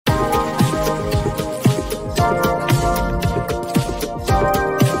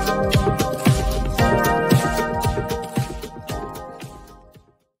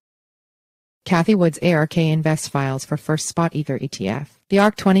Cathie Wood's ARK Invest files for first spot Ether ETF. The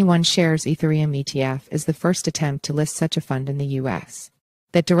ARK 21 shares Ethereum ETF is the first attempt to list such a fund in the U.S.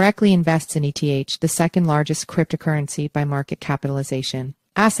 that directly invests in ETH, the second largest cryptocurrency by market capitalization.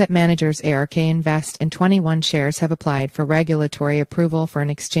 Asset managers ARK Invest and 21 shares have applied for regulatory approval for an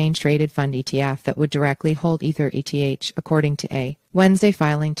exchange-traded fund ETF that would directly hold Ether ETH, according to a Wednesday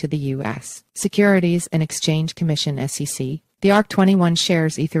filing to the U.S. Securities and Exchange Commission (SEC). The ARK 21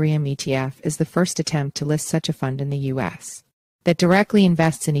 shares Ethereum ETF is the first attempt to list such a fund in the U.S. that directly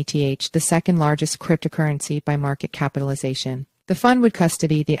invests in ETH, the second largest cryptocurrency by market capitalization. The fund would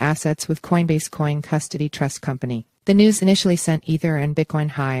custody the assets with Coinbase Coin Custody Trust Company. The news initially sent Ether and Bitcoin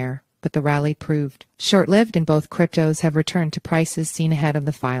higher, but the rally proved short-lived and both cryptos have returned to prices seen ahead of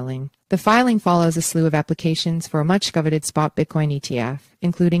the filing. The filing follows a slew of applications for a much-coveted spot Bitcoin ETF,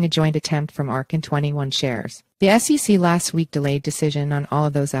 including a joint attempt from ARK and 21 shares. The SEC last week delayed decision on all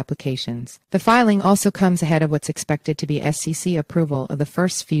of those applications. The filing also comes ahead of what's expected to be SEC approval of the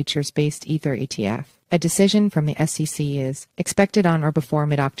first futures-based Ether ETF. A decision from the SEC is expected on or before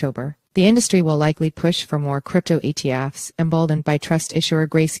mid-October. The industry will likely push for more crypto ETFs, emboldened by trust issuer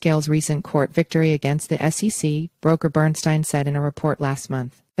Grayscale's recent court victory against the SEC, broker Bernstein said in a report last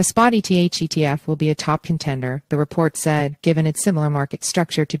month. A spot ETH ETF will be a top contender, the report said, given its similar market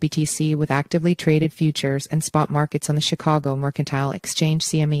structure to BTC with actively traded futures and spot markets on the Chicago Mercantile Exchange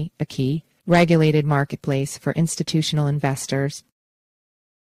CME, a key regulated marketplace for institutional investors.